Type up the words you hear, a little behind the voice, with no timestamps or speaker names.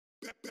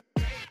Hey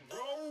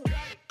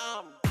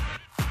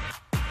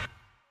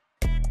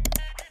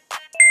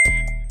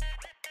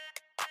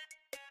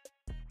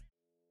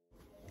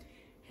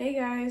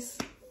guys,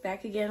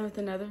 back again with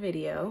another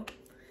video.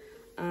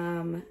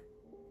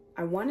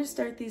 I want to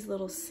start these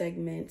little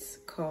segments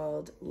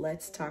called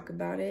Let's Talk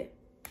About It.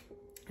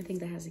 I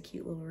think that has a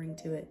cute little ring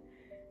to it.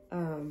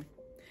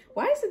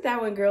 Why is it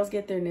that when girls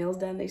get their nails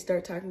done, they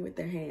start talking with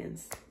their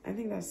hands? I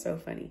think that's so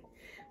funny.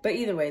 But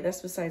either way,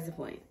 that's besides the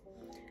point.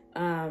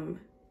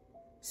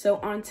 So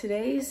on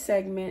today's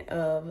segment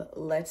of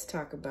Let's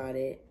Talk About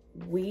It,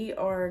 we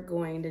are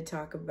going to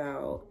talk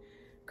about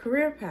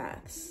career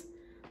paths.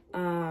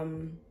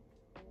 I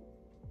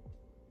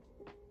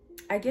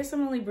guess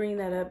I'm only bringing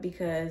that up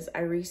because I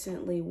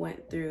recently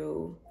went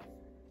through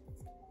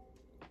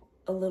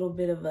a little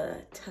bit of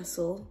a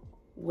tussle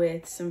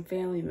with some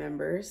family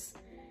members,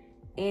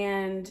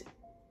 and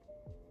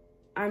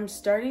I'm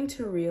starting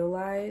to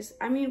realize,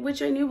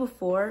 which I knew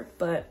before,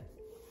 but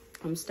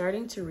I'm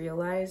starting to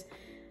realize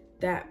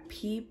that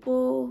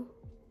people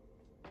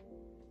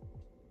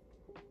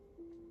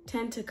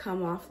tend to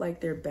come off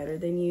like they're better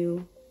than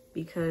you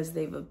because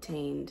they've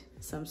obtained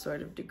some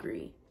sort of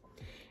degree.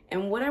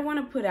 And what I want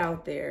to put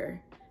out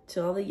there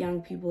to all the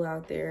young people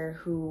out there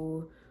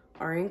who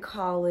are in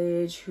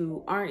college,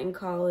 who aren't in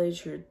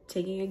college, who are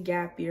taking a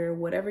gap year,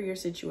 whatever your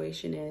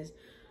situation is,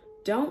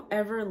 don't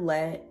ever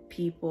let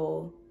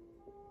people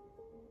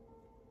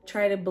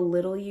try to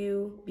belittle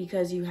you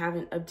because you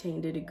haven't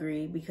obtained a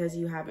degree, because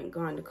you haven't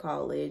gone to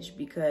college,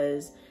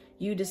 because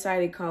you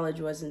decided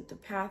college wasn't the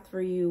path for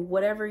you.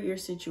 Whatever your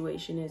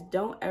situation is,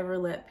 don't ever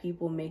let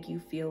people make you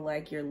feel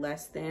like you're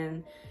less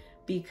than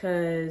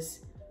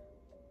because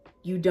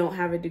you don't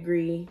have a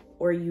degree,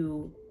 or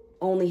you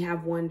only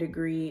have one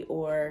degree,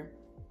 or,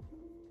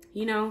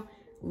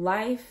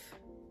 life,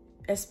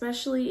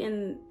 especially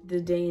in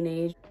the day and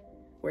age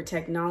where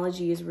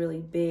technology is really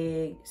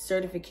big,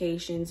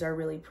 certifications are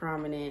really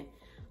prominent,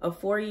 a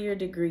 4-year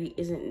degree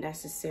isn't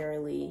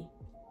necessarily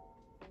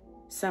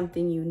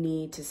something you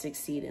need to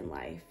succeed in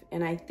life.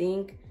 And I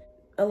think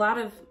a lot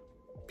of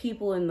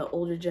people in the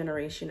older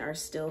generation are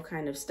still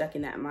kind of stuck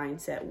in that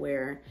mindset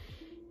where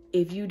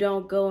if you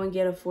don't go and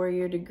get a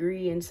 4-year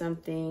degree in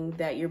something,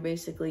 that you're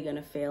basically going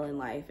to fail in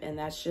life. And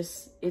that's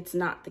just, it's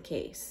not the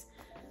case.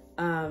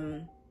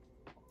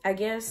 I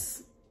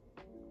guess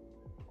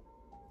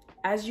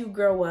as you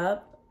grow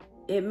up,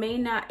 it may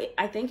not,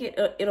 I think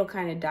it'll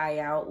kind of die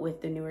out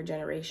with the newer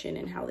generation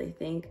and how they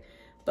think.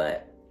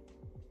 But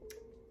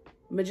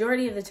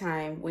majority of the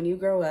time when you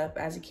grow up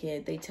as a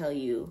kid, they tell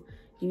you,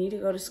 you need to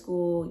go to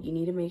school, you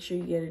need to make sure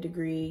you get a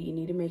degree, you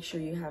need to make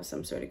sure you have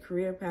some sort of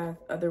career path.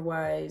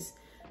 Otherwise,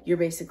 you're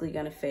basically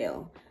going to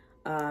fail.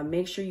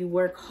 Make sure you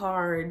work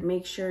hard.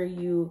 Make sure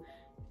you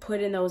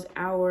put in those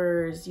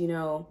hours,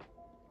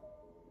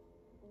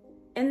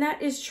 And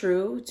that is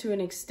true to an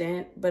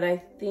extent, but I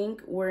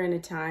think we're in a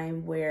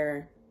time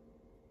where,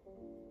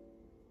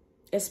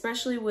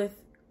 especially with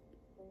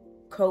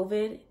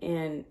COVID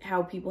and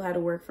how people had to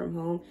work from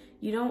home,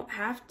 you don't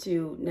have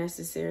to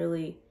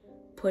necessarily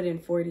put in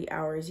 40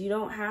 hours. You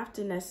don't have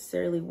to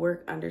necessarily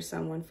work under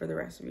someone for the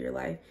rest of your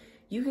life.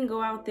 You can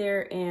go out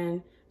there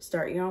and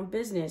start your own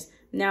business.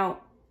 Now,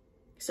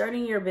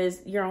 starting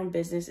your own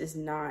business is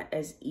not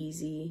as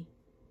easy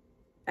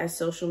as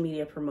social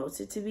media promotes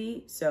it to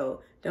be.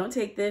 So don't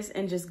take this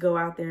and just go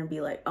out there and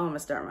be like, oh, I'm gonna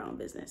start my own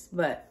business.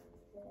 But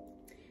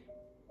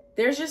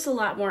there's just a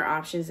lot more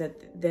options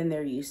than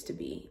there used to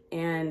be.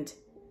 And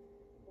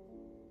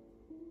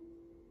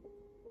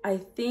I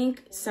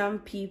think some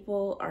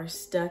people are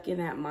stuck in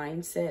that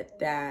mindset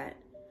that,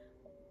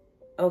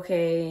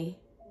 okay,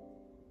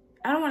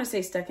 I don't want to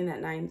say stuck in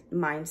that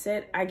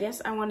mindset. I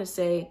guess I want to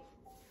say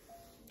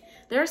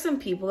there are some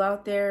people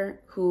out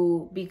there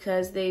who,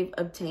 because they've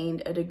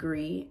obtained a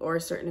degree or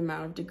a certain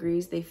amount of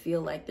degrees, they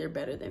feel like they're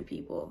better than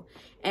people.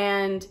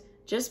 And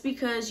just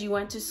because you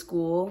went to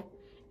school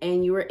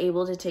and you were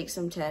able to take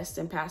some tests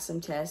and pass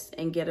some tests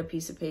and get a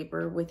piece of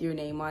paper with your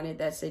name on it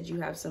that said you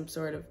have some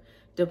sort of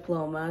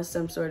diploma,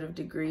 some sort of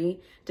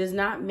degree, does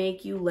not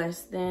make you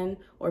less than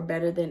or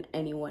better than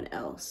anyone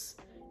else.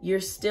 You're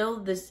still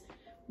this.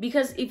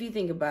 Because if you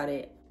think about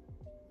it,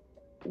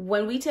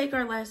 when we take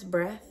our last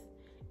breath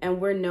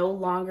and we're no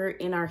longer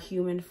in our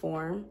human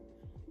form,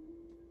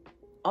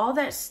 all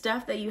that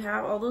stuff that you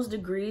have, all those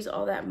degrees,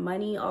 all that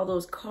money, all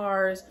those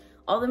cars,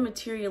 all the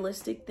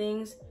materialistic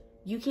things,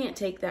 you can't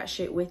take that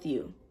shit with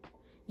you.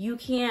 You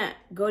can't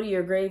go to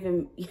your grave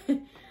and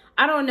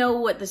I don't know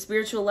what the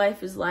spiritual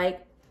life is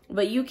like,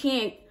 but you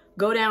can't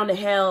go down to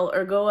hell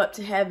or go up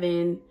to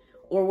heaven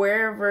or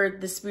wherever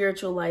the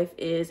spiritual life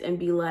is and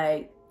be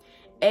like,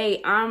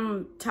 hey,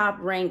 I'm top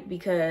ranked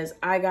because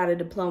I got a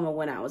diploma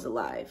when I was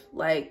alive.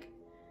 Like,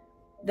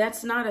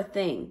 that's not a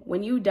thing.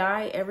 When you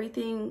die,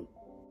 everything,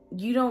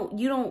 you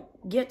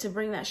don't get to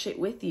bring that shit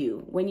with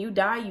you. When you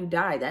die, you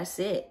die. That's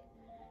it.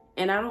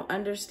 And I don't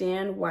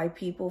understand why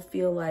people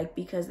feel like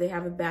because they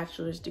have a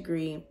bachelor's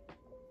degree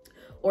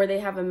or they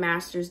have a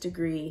master's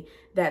degree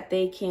that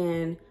they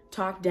can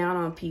talk down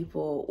on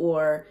people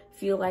or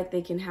feel like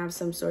they can have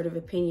some sort of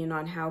opinion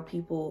on how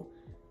people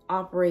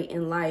operate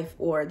in life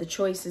or the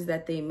choices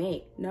that they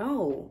make.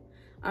 No,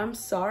 I'm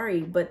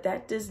sorry, but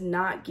that does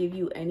not give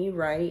you any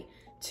right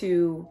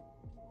to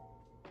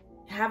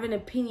have an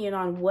opinion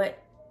on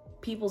what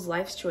people's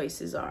life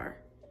choices are.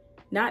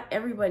 Not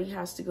everybody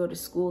has to go to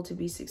school to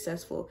be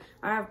successful.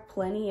 I have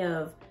plenty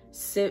of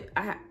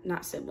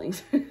not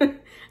siblings.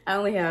 I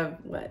only have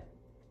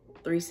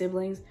 3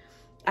 siblings.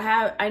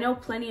 I know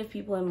plenty of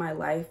people in my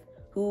life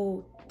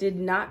who did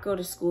not go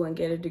to school and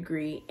get a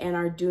degree and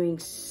are doing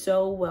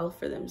so well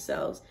for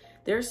themselves.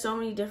 There are so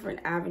many different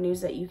avenues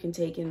that you can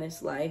take in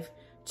this life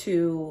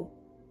to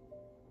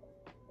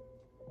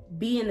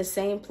be in the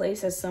same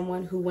place as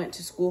someone who went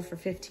to school for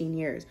 15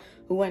 years,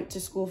 who went to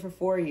school for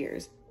 4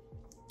 years,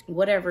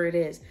 whatever it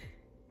is.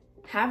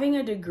 Having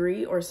a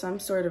degree or some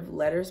sort of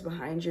letters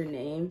behind your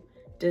name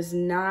does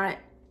not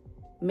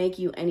make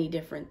you any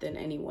different than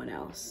anyone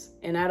else.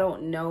 And I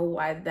don't know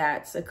why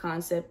that's a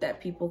concept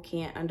that people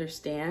can't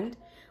understand.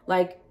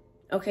 Like,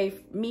 okay,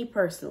 me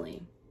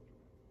personally,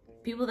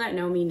 people that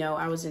know me know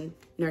I was in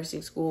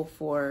nursing school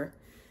for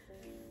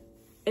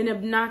an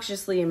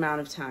obnoxiously amount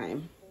of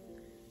time.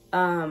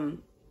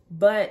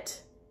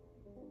 But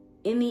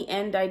in the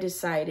end, I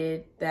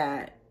decided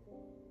that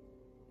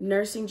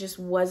nursing just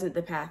wasn't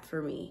the path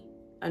for me.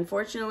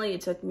 Unfortunately,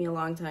 it took me a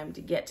long time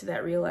to get to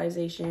that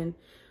realization,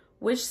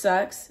 which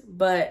sucks,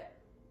 but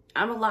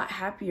I'm a lot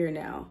happier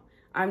now.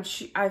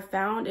 I've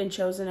found and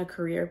chosen a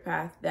career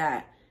path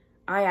that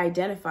I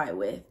identify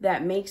with,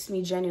 that makes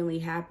me genuinely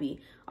happy.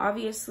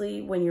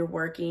 Obviously, when you're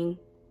working,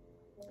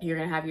 you're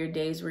gonna have your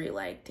days where you're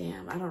like,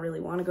 damn, I don't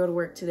really wanna go to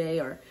work today,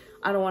 or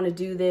I don't wanna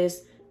do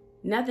this.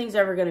 Nothing's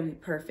ever gonna be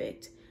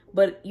perfect,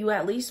 but you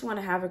at least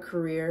wanna have a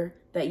career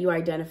that you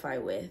identify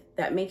with,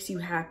 that makes you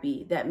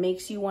happy, that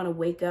makes you wanna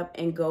wake up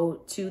and go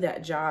to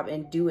that job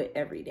and do it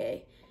every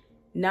day.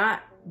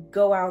 Not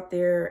go out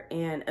there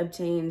and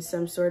obtain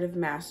some sort of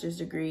master's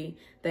degree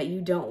that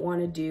you don't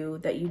want to do,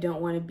 that you don't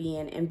want to be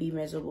in, and be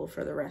miserable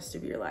for the rest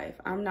of your life.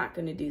 I'm not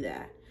going to do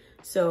that.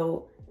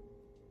 So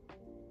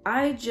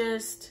I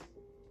just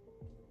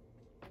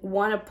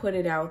want to put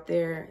it out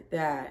there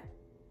that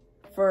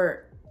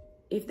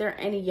if there are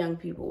any young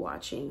people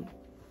watching,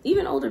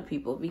 even older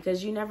people,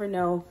 because you never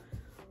know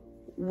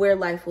where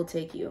life will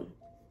take you.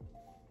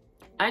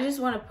 I just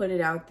want to put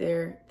it out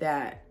there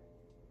that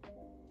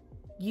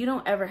you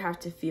don't ever have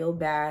to feel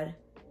bad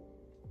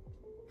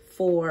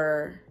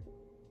for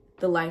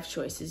the life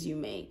choices you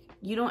make.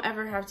 You don't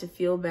ever have to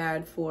feel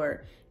bad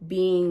for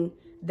being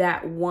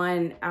that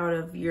one out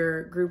of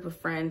your group of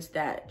friends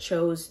that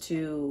chose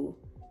to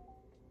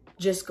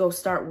just go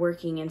start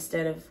working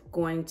instead of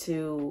going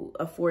to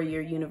a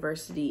 4-year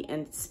university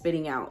and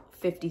spitting out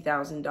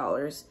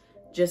 $50,000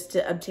 just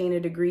to obtain a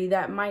degree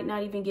that might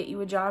not even get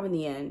you a job in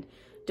the end.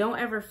 Don't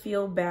ever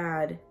feel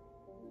bad,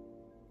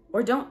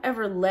 or don't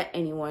ever let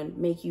anyone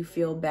make you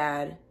feel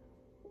bad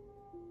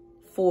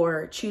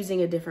for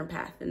choosing a different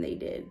path than they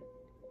did.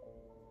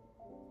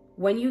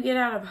 When you get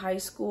out of high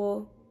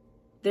school,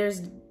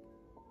 there's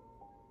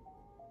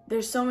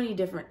so many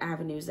different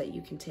avenues that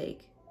you can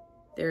take.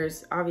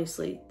 There's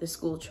obviously the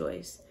school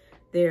choice.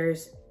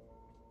 There's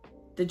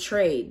the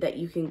trade that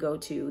you can go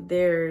to.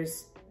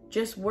 There's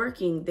just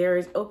working.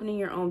 There's opening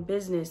your own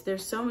business.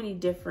 There's so many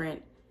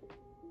different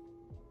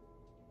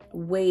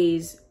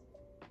ways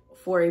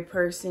for a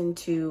person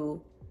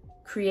to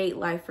create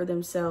life for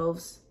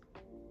themselves,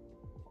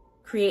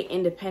 create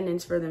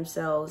independence for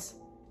themselves,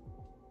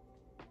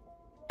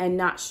 and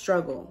not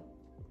struggle.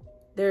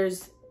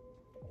 There's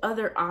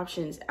other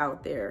options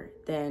out there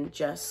than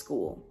just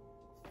school.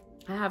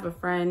 I have a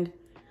friend,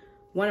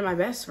 one of my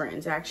best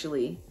friends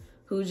actually,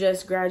 who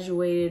just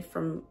graduated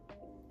from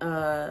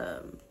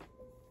a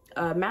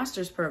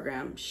master's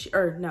program. Is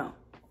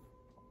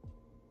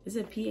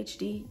it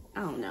PhD?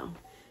 I don't know.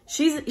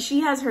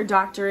 She has her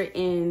doctorate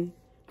in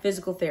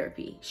physical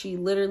therapy. She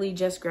literally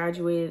just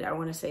graduated, I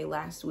want to say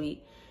last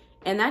week.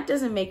 And that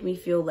doesn't make me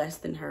feel less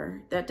than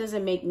her. That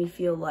doesn't make me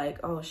feel like,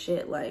 oh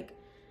shit, like,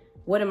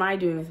 what am I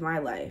doing with my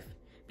life?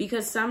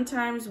 Because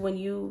sometimes when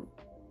you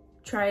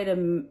try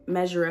to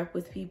measure up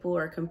with people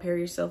or compare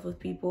yourself with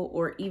people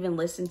or even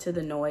listen to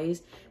the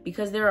noise,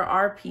 because there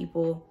are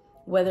people,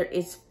 whether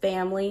it's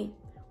family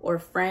or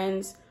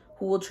friends,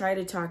 who will try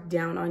to talk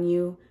down on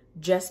you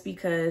just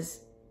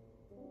because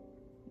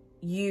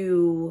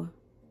you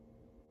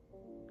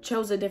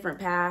chose a different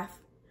path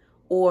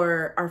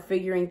or are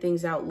figuring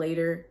things out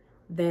later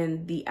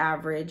than the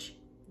average.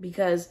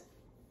 Because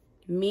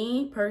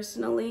me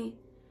personally,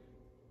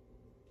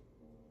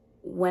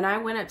 when I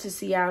went up to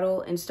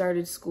Seattle and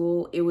started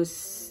school, it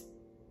was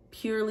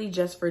purely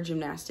just for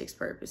gymnastics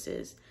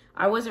purposes.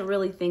 I wasn't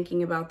really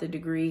thinking about the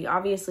degree.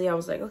 Obviously, I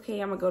was like,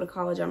 okay, I'm gonna go to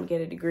college, I'm gonna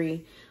get a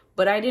degree.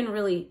 But I didn't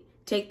really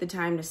take the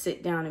time to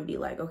sit down and be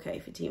like, okay,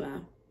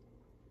 Fatima,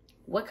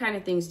 what kind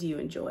of things do you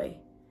enjoy?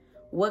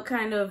 What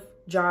kind of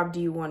job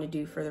do you want to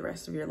do for the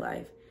rest of your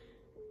life?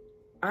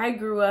 I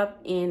grew up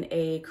in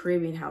a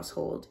Caribbean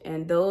household,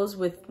 and those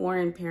with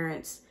foreign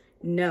parents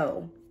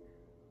know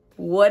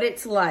what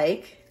it's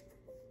like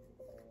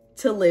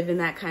to live in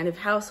that kind of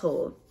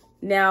household.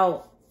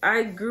 Now,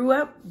 I grew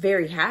up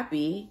very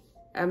happy.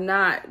 I'm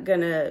not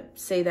gonna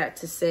say that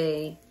to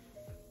say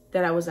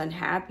that I was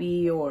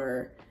unhappy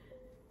or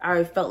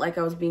I felt like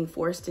I was being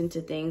forced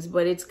into things,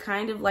 but it's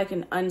kind of like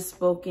an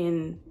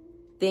unspoken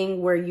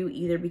thing where you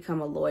either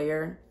become a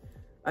lawyer,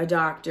 a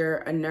doctor,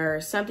 a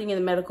nurse, something in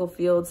the medical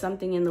field,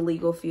 something in the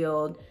legal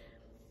field,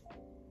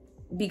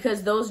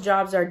 because those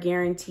jobs are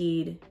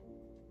guaranteed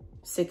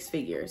 6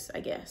 figures, I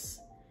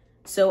guess.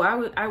 So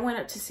I went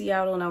up to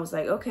Seattle and I was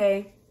like,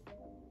 okay.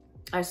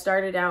 I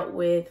started out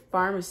with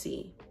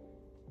pharmacy.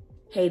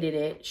 Hated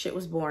it. Shit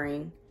was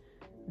boring.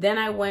 Then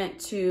I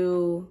went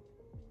to,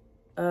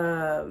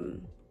 what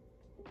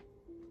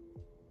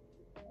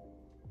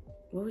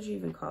would you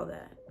even call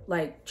that?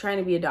 Like trying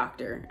to be a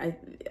doctor.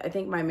 I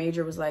think my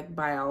major was like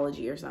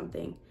biology or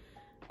something.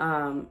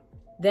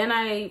 Then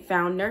I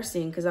found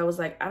nursing because I was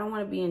like, I don't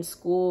want to be in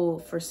school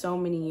for so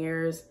many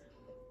years.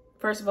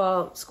 First of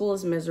all, school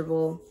is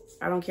miserable.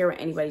 I don't care what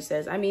anybody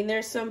says. I mean,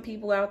 there's some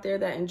people out there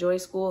that enjoy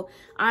school.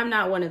 I'm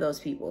not one of those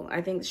people.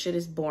 I think the shit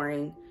is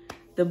boring.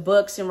 The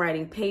books and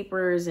writing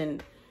papers,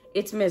 and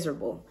it's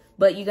miserable.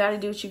 But you got to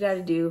do what you got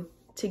to do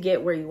to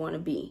get where you want to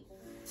be.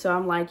 So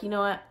I'm like, you know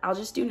what? I'll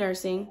just do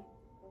nursing.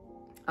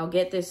 I'll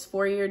get this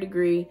 4-year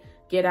degree,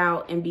 get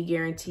out, and be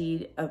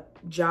guaranteed a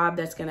job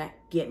that's going to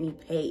get me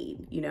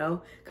paid, you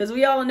know? Because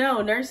we all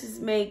know nurses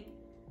make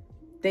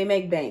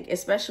bank,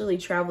 especially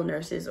travel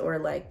nurses or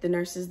like the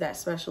nurses that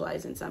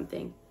specialize in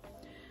something.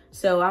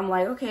 So I'm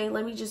like, okay,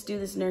 let me just do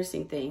this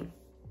nursing thing.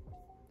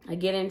 I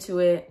get into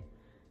it.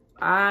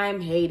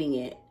 I'm hating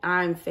it.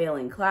 I'm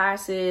failing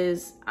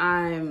classes.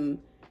 I'm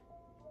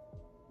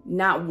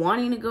not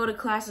wanting to go to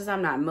classes.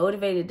 I'm not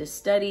motivated to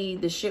study.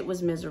 The shit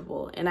was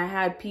miserable. And I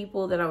had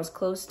people that I was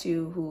close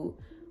to who,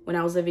 when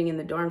I was living in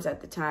the dorms at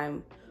the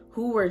time,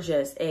 who were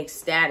just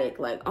ecstatic.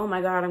 Like, oh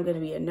my God, I'm going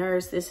to be a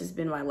nurse. This has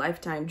been my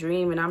lifetime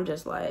dream. And I'm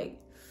just like,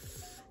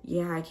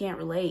 yeah, I can't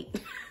relate.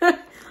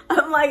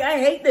 I'm like, I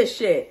hate this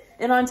shit.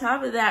 And on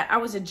top of that, I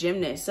was a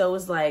gymnast. So it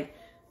was like,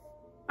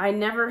 I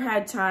never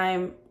had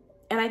time.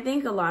 And I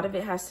think a lot of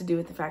it has to do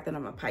with the fact that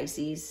I'm a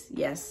Pisces.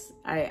 Yes,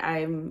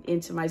 I'm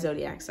into my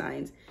zodiac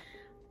signs.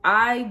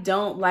 I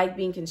don't like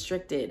being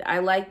constricted. I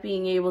like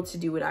being able to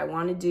do what I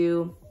want to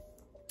do,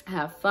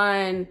 have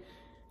fun.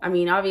 I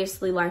mean,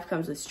 obviously life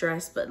comes with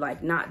stress, but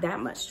like not that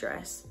much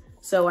stress.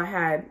 So I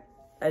had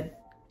a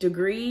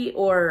degree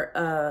or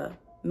a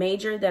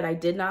major that I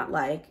did not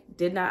like,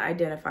 did not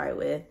identify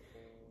with.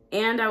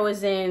 And I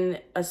was in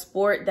a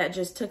sport that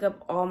just took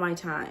up all my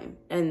time.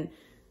 And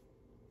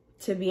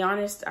to be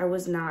honest, I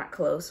was not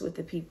close with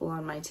the people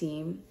on my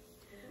team.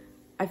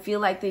 I feel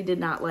like they did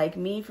not like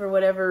me for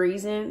whatever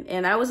reason.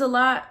 And I was a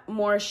lot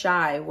more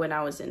shy when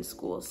I was in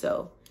school.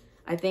 So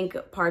I think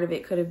part of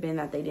it could have been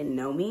that they didn't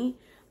know me.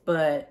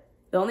 But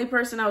the only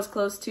person I was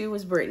close to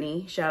was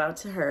Brittany. Shout out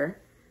to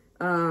her.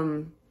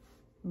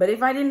 But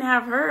if I didn't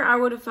have her, I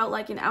would have felt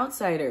like an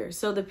outsider.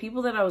 So the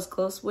people that I was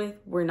close with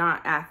were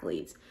not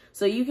athletes.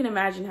 So you can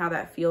imagine how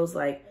that feels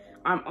like.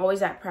 I'm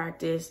always at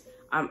practice.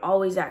 I'm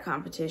always at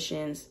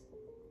competitions.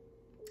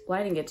 Well,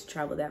 I didn't get to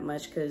travel that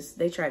much because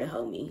they try to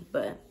hoe me.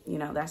 But, you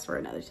know, that's for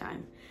another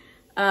time.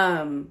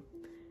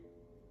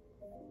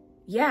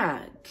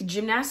 Yeah,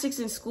 gymnastics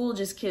in school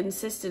just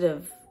consisted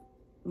of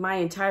my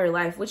entire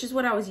life, which is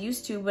what I was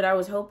used to. But I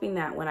was hoping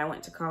that when I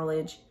went to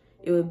college,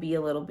 it would be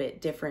a little bit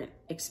different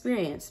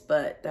experience,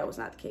 but that was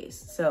not the case.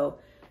 So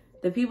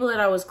the people that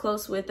I was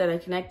close with, that I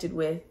connected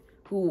with,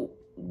 who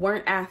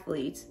weren't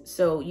athletes,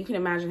 so you can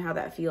imagine how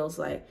that feels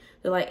like.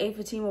 They're like, hey,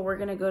 Fatima, we're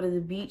going to go to the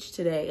beach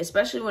today,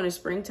 especially when it's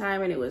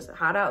springtime and it was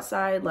hot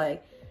outside.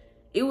 Like,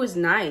 it was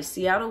nice.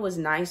 Seattle was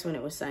nice when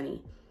it was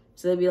sunny.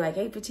 So they'd be like,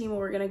 hey, Fatima,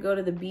 we're going to go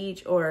to the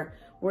beach, or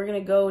we're going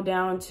to go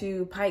down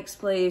to Pike's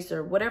Place,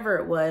 or whatever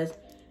it was.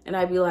 And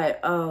I'd be like,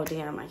 oh,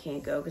 damn, I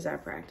can't go because I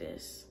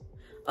practice.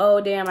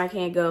 Oh, damn, I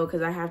can't go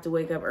because I have to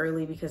wake up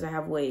early because I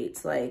have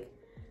weights. Like,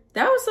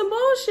 that was some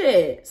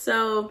bullshit.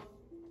 So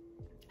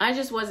I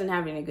just wasn't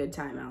having a good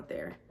time out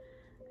there.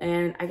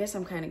 And I guess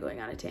I'm kind of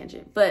going on a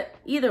tangent. But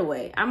either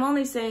way, I'm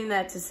only saying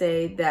that to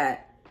say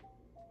that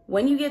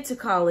when you get to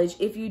college,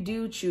 if you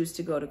do choose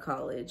to go to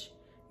college,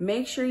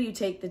 make sure you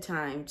take the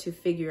time to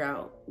figure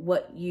out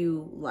what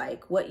you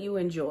like, what you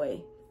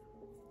enjoy.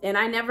 And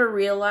I never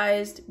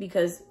realized,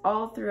 because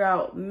all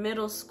throughout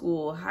middle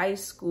school, high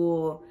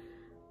school,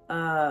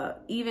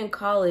 even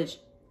college,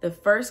 the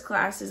first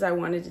classes I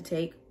wanted to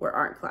take were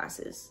art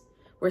classes,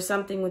 were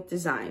something with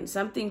design,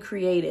 something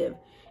creative.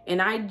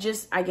 And I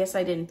guess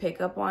I didn't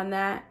pick up on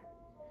that.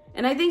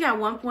 And I think at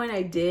one point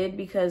I did,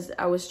 because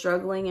I was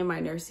struggling in my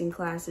nursing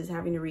classes,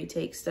 having to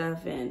retake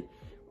stuff. And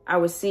I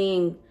was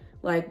seeing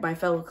like my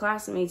fellow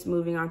classmates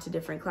moving on to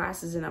different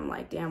classes. And I'm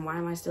like, damn, why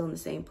am I still in the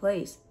same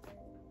place?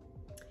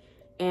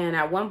 And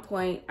at one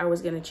point I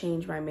was going to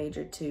change my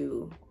major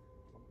to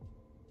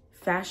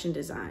fashion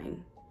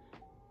design.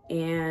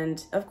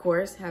 And of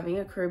course, having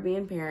a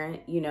Caribbean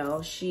parent, you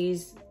know,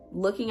 she's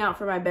looking out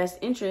for my best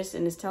interest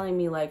and is telling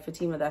me like,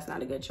 Fatima, that's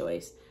not a good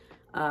choice.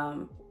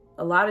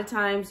 A lot of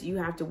times you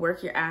have to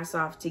work your ass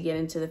off to get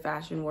into the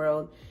fashion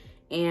world,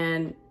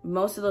 and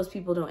most of those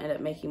people don't end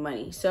up making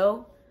money.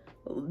 So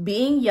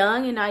being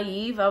young and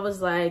naive, I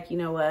was like, you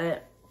know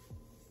what?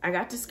 I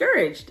got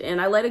discouraged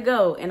and I let it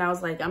go. And I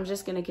was like, I'm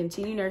just going to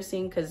continue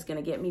nursing because it's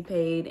going to get me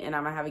paid and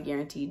I'm going to have a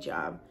guaranteed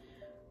job.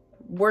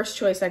 Worst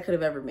choice I could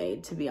have ever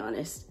made, to be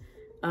honest.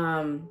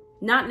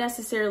 Not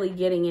necessarily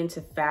getting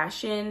into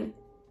fashion,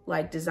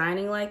 like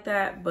designing like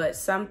that, but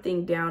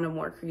something down a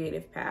more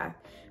creative path.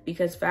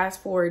 Because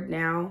fast forward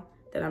now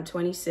that I'm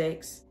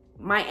 26,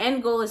 my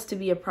end goal is to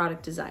be a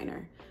product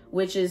designer,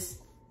 which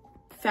is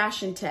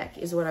fashion tech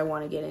is what I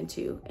want to get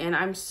into. And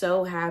I'm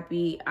so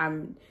happy.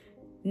 I'm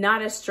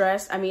not as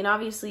stressed. I mean,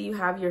 obviously you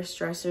have your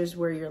stressors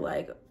where you're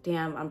like,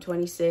 damn, I'm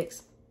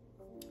 26.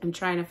 I'm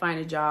trying to find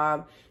a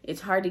job.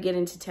 It's hard to get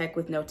into tech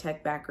with no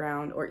tech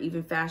background, or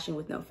even fashion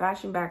with no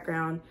fashion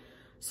background.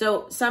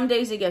 So some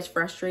days it gets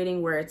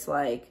frustrating where it's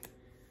like,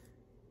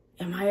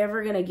 am I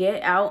ever going to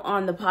get out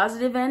on the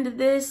positive end of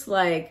this?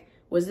 Like,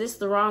 was this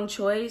the wrong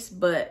choice?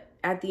 But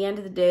at the end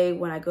of the day,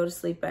 when I go to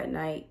sleep at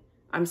night,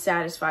 I'm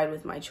satisfied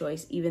with my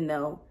choice, even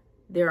though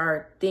there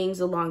are things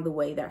along the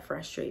way that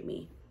frustrate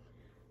me.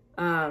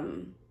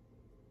 I'm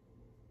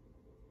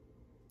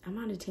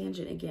on a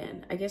tangent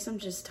again. I guess I'm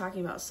just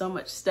talking about so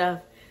much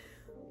stuff.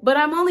 But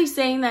I'm only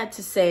saying that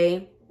to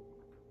say,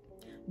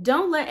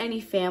 don't let any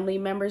family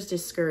members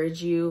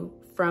discourage you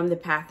from the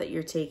path that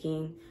you're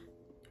taking,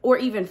 or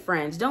even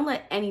friends. Don't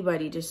let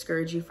anybody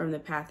discourage you from the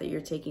path that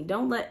you're taking.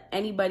 Don't let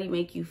anybody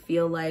make you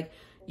feel like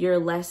you're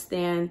less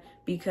than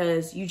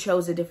because you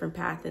chose a different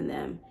path than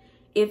them.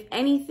 If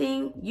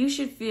anything, you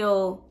should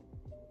feel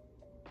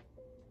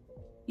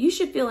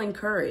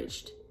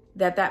encouraged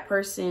that that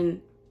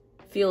person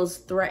feels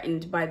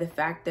threatened by the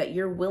fact that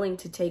you're willing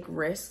to take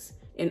risks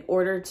in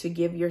order to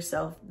give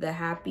yourself the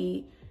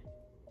happy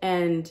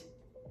and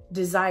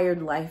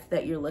desired life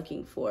that you're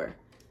looking for.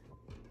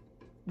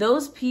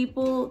 Those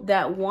people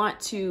that want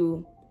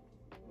to,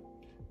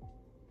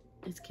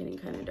 it's getting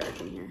kind of dark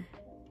in here.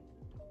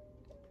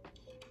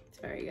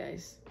 Sorry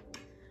guys.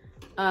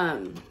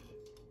 Can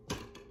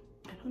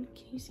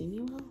you see me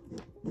well?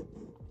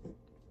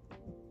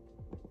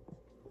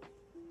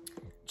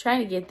 Trying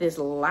to get this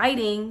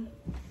lighting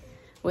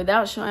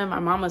without showing my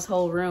mama's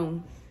whole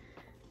room.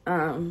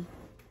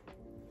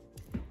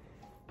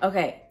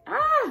 Okay.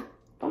 Oh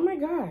my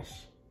gosh.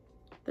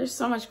 There's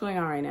so much going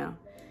on right now.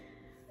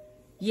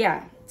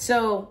 Yeah.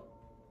 So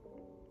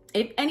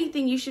if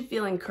anything, you should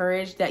feel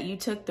encouraged that you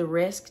took the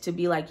risk to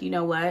be like, you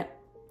know what?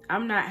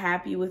 I'm not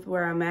happy with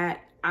where I'm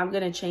at. I'm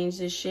going to change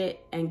this shit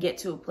and get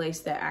to a place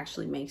that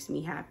actually makes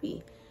me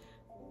happy.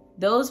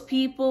 Those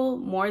people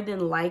more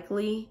than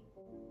likely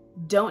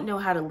don't know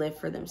how to live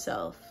for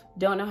themselves,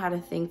 don't know how to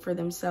think for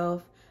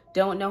themselves,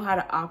 don't know how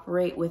to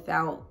operate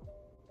without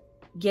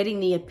getting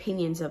the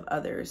opinions of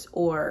others,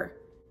 or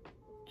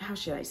how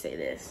should I say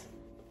this?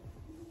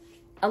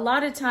 A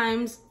lot of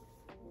times,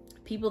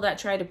 people that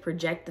try to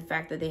project the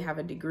fact that they have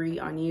a degree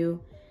on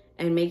you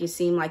and make it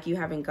seem like you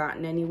haven't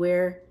gotten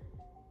anywhere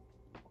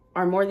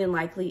are more than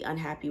likely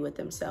unhappy with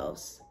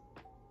themselves,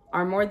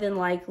 are more than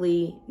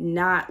likely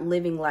not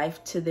living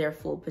life to their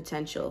full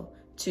potential.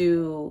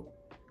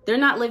 They're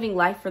not living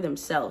life for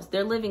themselves.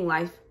 They're living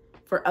life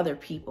for other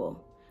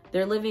people.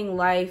 They're living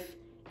life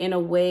in a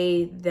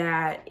way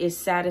that is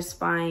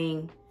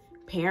satisfying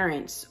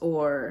parents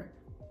or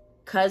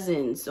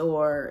cousins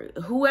or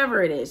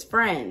whoever it is,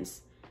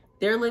 friends.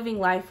 They're living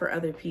life for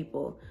other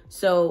people.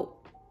 So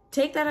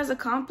take that as a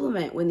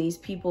compliment when these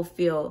people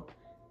feel,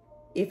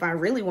 if I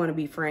really want to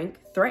be frank,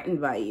 threatened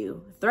by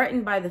you,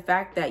 threatened by the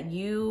fact that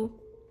you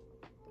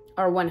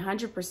are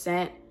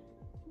 100%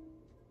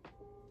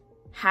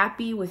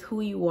 happy with who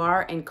you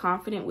are and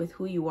confident with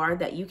who you are,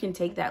 that you can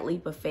take that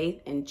leap of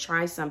faith and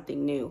try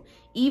something new,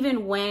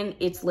 even when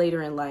it's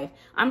later in life.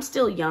 I'm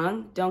still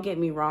young, don't get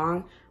me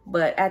wrong,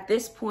 but at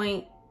this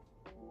point,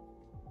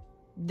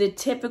 the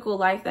typical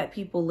life that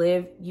people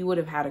live, you would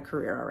have had a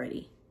career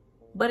already.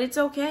 But it's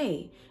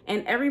okay.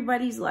 And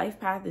everybody's life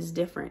path is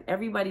different.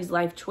 Everybody's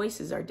life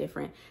choices are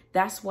different.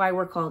 That's why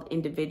we're called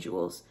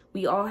individuals.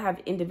 We all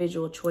have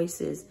individual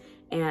choices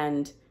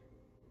and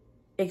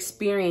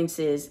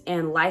experiences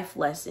and life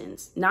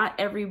lessons. Not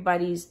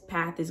everybody's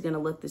path is going to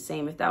look the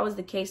same. If that was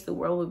the case, the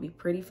world would be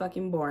pretty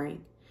fucking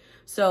boring.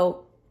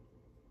 So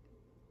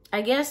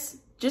I guess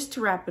just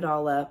to wrap it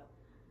all up,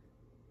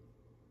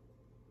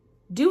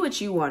 do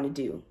what you want to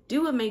do.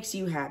 Do what makes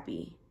you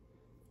happy.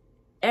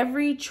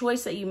 Every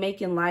choice that you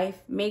make in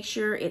life, make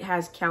sure it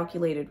has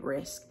calculated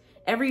risk.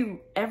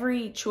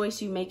 Every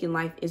choice you make in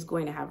life is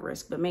going to have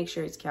risk, but make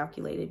sure it's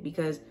calculated,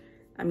 because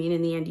I mean,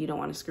 in the end, you don't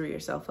want to screw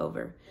yourself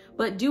over.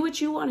 But do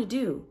what you want to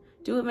do.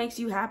 Do what makes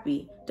you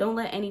happy. Don't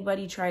let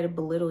anybody try to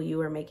belittle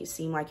you or make it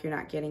seem like you're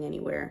not getting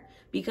anywhere,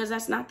 because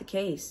that's not the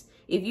case.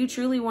 If you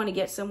truly want to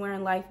get somewhere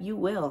in life, you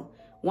will.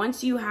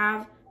 Once you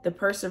have the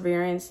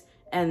perseverance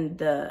and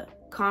the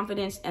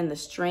confidence and the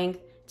strength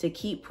to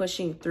keep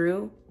pushing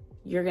through,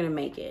 you're going to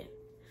make it.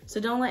 So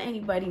don't let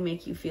anybody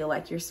make you feel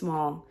like you're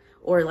small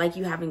or like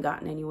you haven't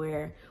gotten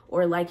anywhere,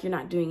 or like you're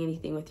not doing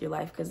anything with your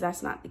life, because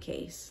that's not the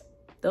case.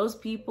 Those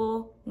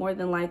people more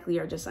than likely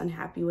are just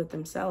unhappy with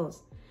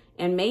themselves.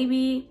 And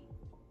maybe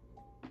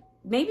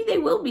they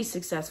will be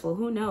successful,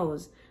 who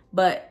knows?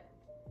 But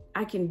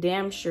I can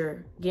damn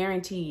sure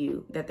guarantee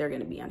you that they're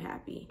going to be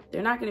unhappy.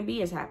 They're not going to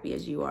be as happy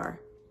as you are.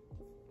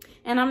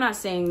 And I'm not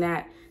saying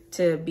that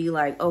to be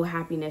like, oh,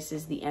 happiness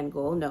is the end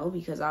goal. No,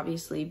 because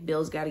obviously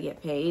bills got to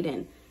get paid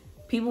and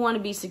people want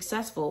to be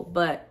successful,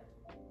 but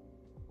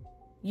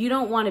you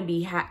don't want to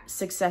be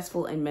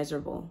successful and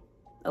miserable.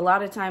 A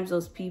lot of times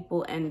those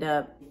people end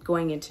up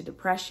going into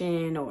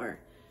depression, or,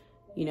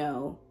 you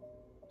know,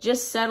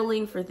 just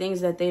settling for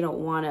things that they don't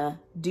want to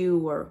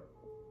do, or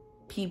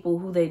people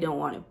who they don't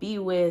want to be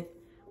with,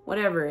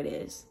 whatever it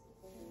is.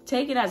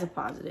 Take it as a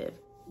positive.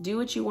 Do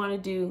what you want to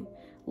do.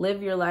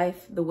 Live your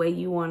life the way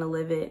you want to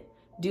live it.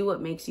 Do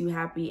what makes you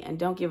happy, and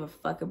don't give a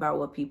fuck about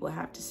what people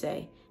have to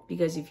say.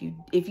 Because if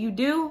you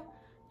do,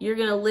 you're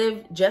going to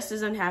live just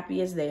as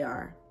unhappy as they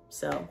are.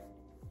 So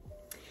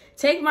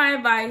take my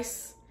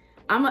advice.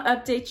 I'm going to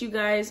update you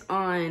guys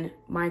on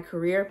my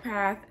career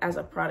path as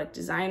a product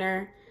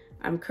designer.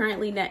 I'm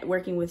currently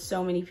networking with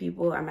so many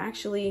people. I'm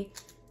actually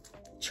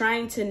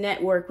trying to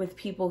network with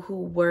people who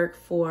work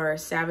for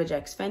Savage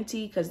X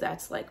Fenty, because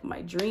that's like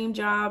my dream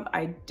job.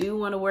 I do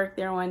want to work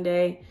there one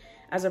day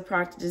as a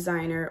product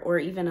designer, or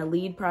even a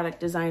lead product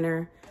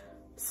designer.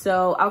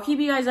 So I'll keep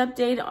you guys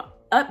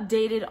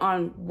updated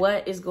on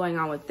what is going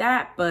on with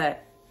that,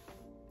 but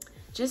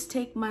just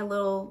take my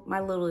little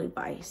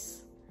advice.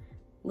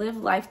 Live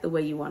life the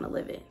way you want to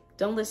live it.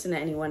 Don't listen to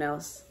anyone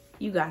else.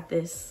 You got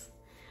this.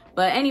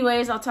 But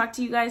anyways, I'll talk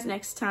to you guys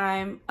next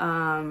time.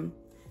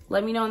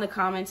 Let me know in the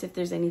comments if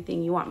there's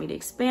anything you want me to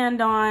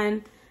expand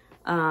on,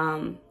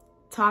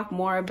 talk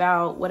more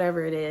about,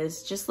 whatever it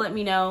is. Just let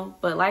me know.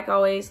 But like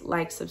always,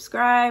 like,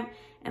 subscribe,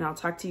 and I'll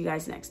talk to you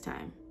guys next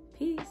time.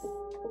 Peace.